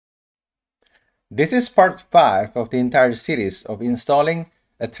This is part 5 of the entire series of installing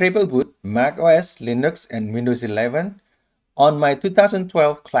a triple boot macOS, Linux, and Windows 11 on my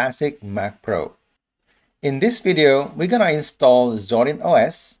 2012 Classic Mac Pro. In this video, we're gonna install Zorin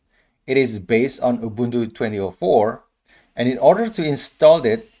OS. It is based on Ubuntu 2004, and in order to install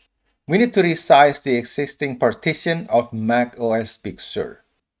it, we need to resize the existing partition of macOS Big Sur.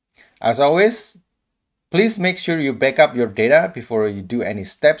 As always, please make sure you back up your data before you do any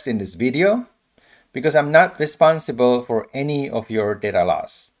steps in this video, because I'm not responsible for any of your data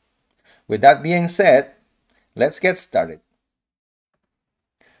loss. With that being said, let's get started.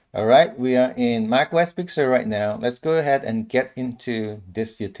 All right, we are in macOS Big Sur right now. Let's go ahead and get into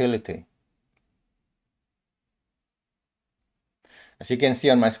this utility. As you can see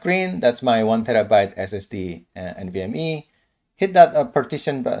on my screen, that's my 1 terabyte SSD NVMe. Hit that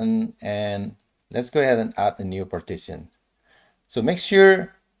partition button and let's go ahead and add a new partition. So make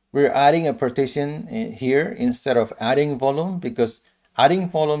sure we're adding a partition here instead of adding volume, because adding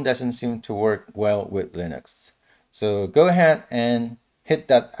volume doesn't seem to work well with Linux. So go ahead and hit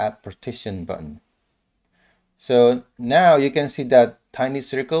that add partition button. So now you can see that tiny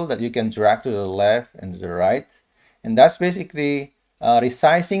circle that you can drag to the left and to the right. And that's basically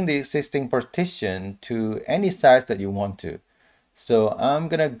resizing the existing partition to any size that you want to. So I'm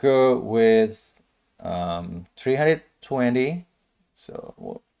gonna go with 320.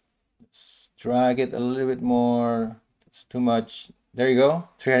 So let's drag it a little bit more. It's too much. There you go,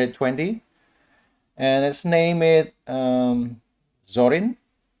 320. And let's name it Zorin.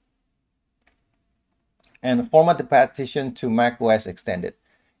 And format the partition to macOS extended.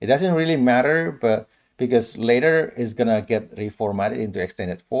 It doesn't really matter, but because later it's gonna get reformatted into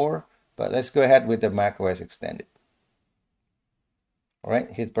extended 4. But let's go ahead with the macOS extended. All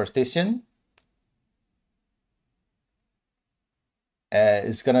right, hit partition.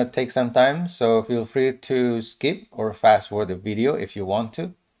 It's gonna take some time, so feel free to skip or fast forward the video if you want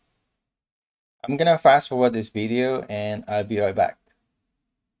to. I'm gonna fast forward this video and I'll be right back.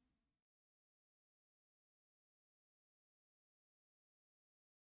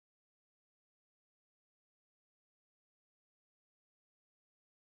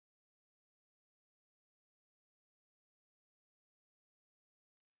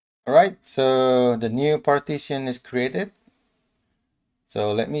 All right, so the new partition is created.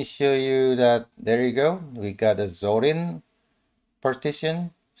 So let me show you that. There you go. We got a Zorin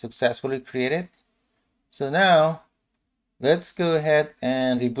partition successfully created. So now let's go ahead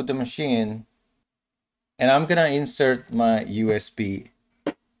and reboot the machine. And I'm gonna insert my USB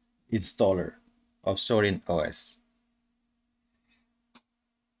installer of Zorin OS.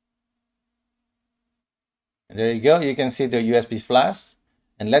 And there you go. You can see the USB flash.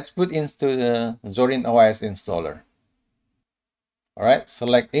 And let's put into the Zorin OS installer. All right,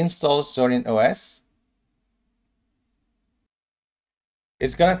 select install Zorin OS.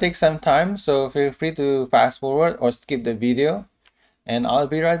 It's gonna take some time, so feel free to fast forward or skip the video, and I'll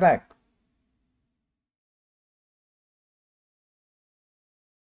be right back.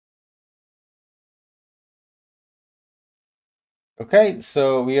 Okay,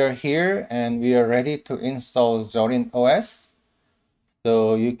 so we are here and we are ready to install Zorin OS.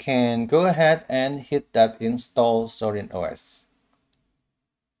 So you can go ahead and hit that install Zorin OS.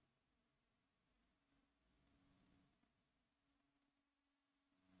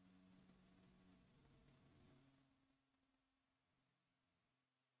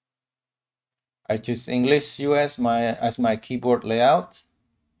 I choose English US as my keyboard layout.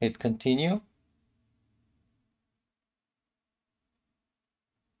 Hit continue.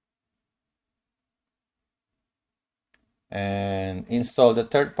 And install the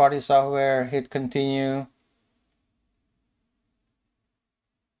third-party software. Hit continue.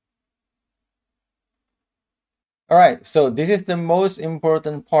 All right, so this is the most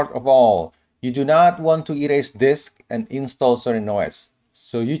important part of all. You do not want to erase disk and install Zorin OS.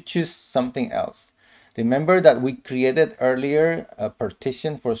 So you choose something else. Remember that we created earlier a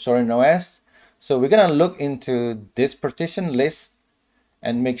partition for Zorin OS. So we're gonna look into this partition list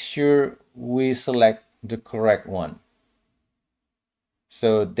and make sure we select the correct one.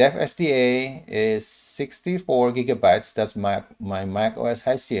 So def SDA is 64 gigabytes. That's my macOS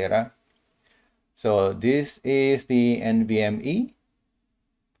High Sierra. So this is the NVMe.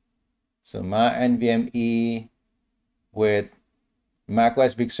 So my NVMe with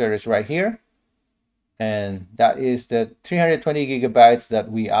macOS Big Sur is right here. And that is the 320 gigabytes that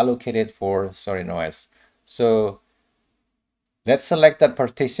we allocated for Zorin OS. So let's select that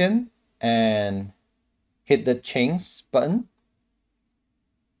partition and hit the change button.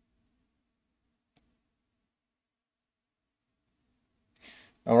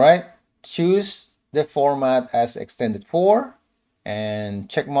 All right, choose the format as extended for and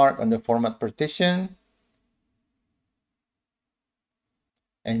check mark on the format partition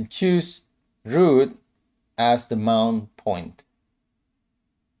and choose root as the mount point.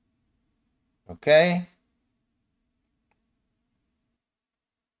 Okay.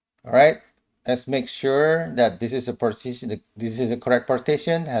 All right. Let's make sure that this is a partition. This is a correct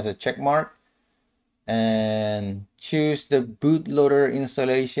partition. Has a check mark. And choose the bootloader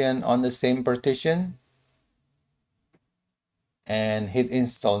installation on the same partition and hit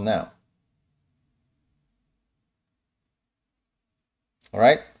install now. All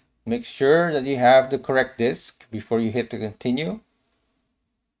right, make sure that you have the correct disk before you hit to continue.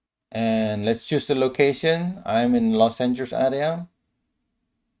 And let's choose the location. I'm in Los Angeles area.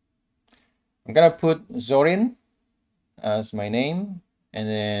 I'm gonna put Zorin as my name and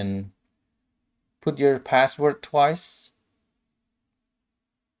then put your password twice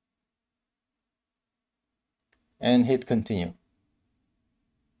and hit continue.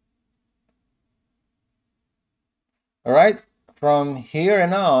 All right, from here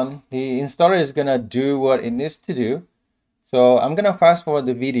and on, the installer is gonna do what it needs to do. So I'm gonna fast forward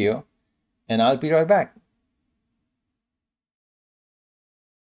the video and I'll be right back.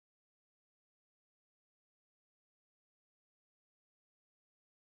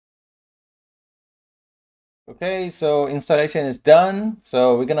 Okay, so installation is done.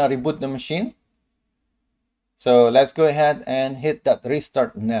 So we're gonna reboot the machine. So let's go ahead and hit that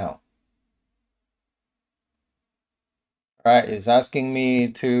restart now. All right, it's asking me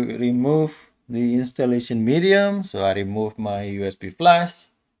to remove the installation medium. So I remove my USB flash.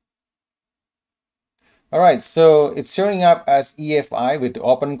 All right, so it's showing up as EFI with the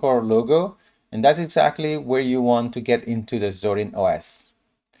OpenCore logo. And that's exactly where you want to get into the Zorin OS.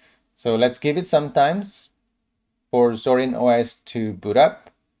 So let's give it some time for Zorin OS to boot up.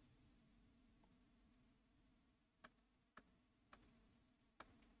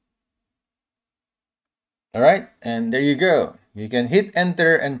 All right, and there you go. You can hit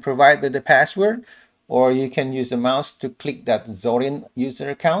enter and provide with the password, or you can use the mouse to click that Zorin user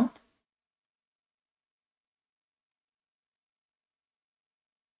account.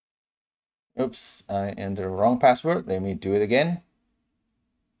 Oops, I entered the wrong password. Let me do it again.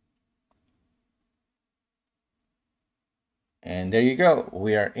 And there you go.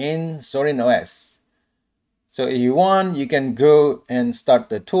 We are in Zorin OS. So if you want, you can go and start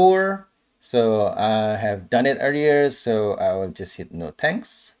the tour. So I have done it earlier, so I will just hit no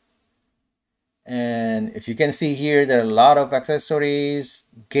thanks. And if you can see here, there are a lot of accessories,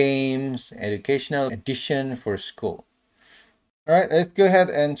 games, educational edition for school. All right, let's go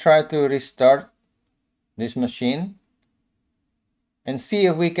ahead and try to restart this machine and see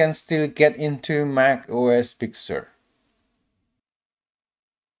if we can still get into macOS Big Sur.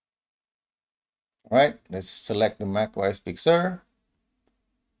 All right, let's select the macOS Big Sur.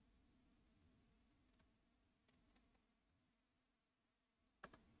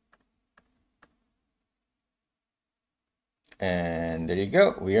 And there you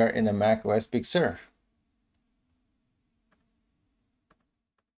go. We are in a macOS Big Sur.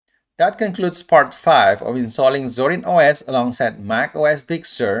 That concludes part 5 of installing Zorin OS alongside macOS Big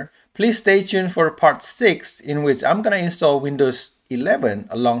Sur. Please stay tuned for part 6, in which I'm going to install Windows 11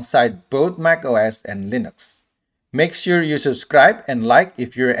 alongside both macOS and Linux. Make sure you subscribe and like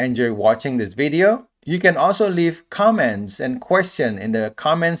if you enjoy watching this video. You can also leave comments and questions in the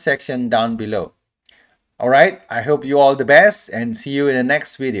comment section down below. Alright, I hope you all the best and see you in the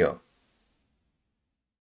next video.